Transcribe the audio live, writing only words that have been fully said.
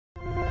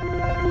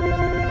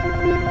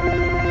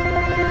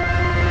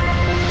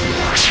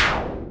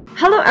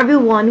Hello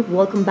everyone,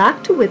 welcome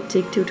back to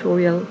Webtech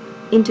Tutorial.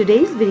 In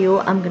today's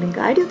video, I'm going to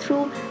guide you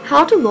through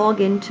how to log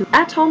into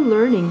At-Home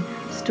Learning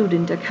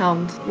student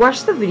account.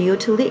 Watch the video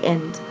till the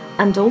end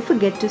and don't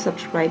forget to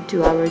subscribe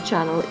to our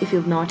channel if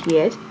you've not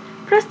yet.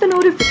 Press the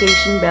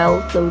notification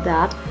bell so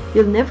that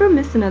you'll never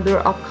miss another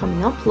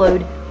upcoming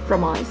upload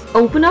from us.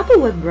 Open up a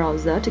web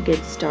browser to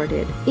get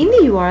started. In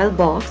the URL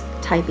box,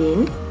 type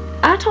in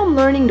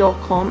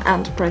atHomeLearning.com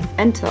and press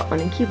enter on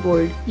a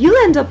keyboard.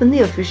 You'll end up in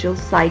the official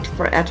site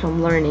for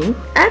At-Home Learning.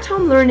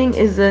 At-Home Learning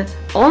is an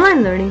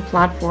online learning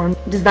platform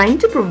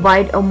designed to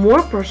provide a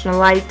more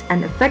personalized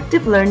and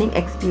effective learning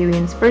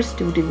experience for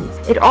students.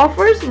 It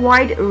offers a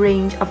wide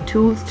range of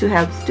tools to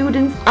help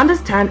students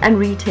understand and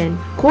retain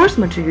course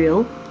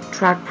material,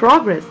 track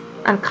progress,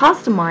 and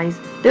customize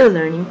their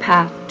learning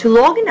path. To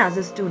log in as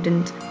a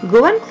student,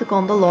 go and click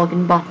on the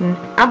login button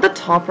at the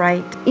top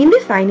right. In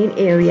the sign in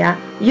area,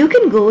 you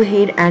can go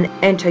ahead and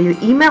enter your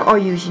email or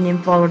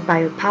username followed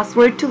by your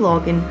password to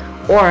log in,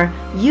 or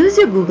use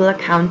your Google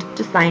account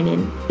to sign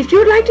in. If you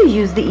would like to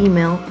use the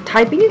email,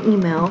 type in your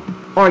email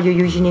or your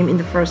username in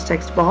the first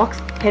text box,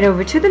 head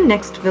over to the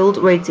next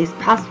field where it says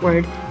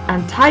password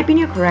and type in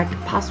your correct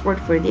password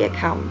for the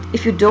account.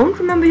 If you don't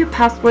remember your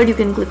password, you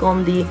can click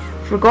on the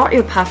forgot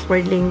your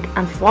password link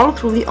and follow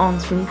through the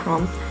on-screen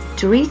prompts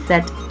to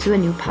reset to a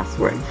new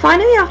password.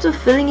 Finally, after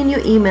filling in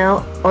your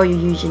email or your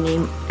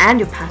username and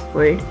your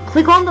password,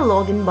 click on the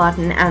login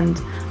button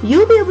and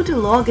you'll be able to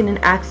log in and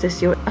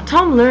access your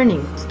At-Home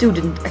Learning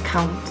student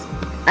account.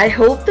 I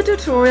hope the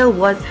tutorial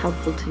was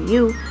helpful to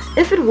you.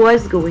 If it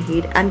was, go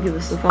ahead and give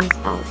us a thumbs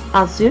up.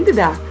 I'll soon be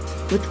back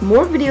with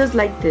more videos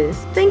like this.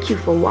 Thank you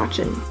for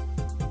watching.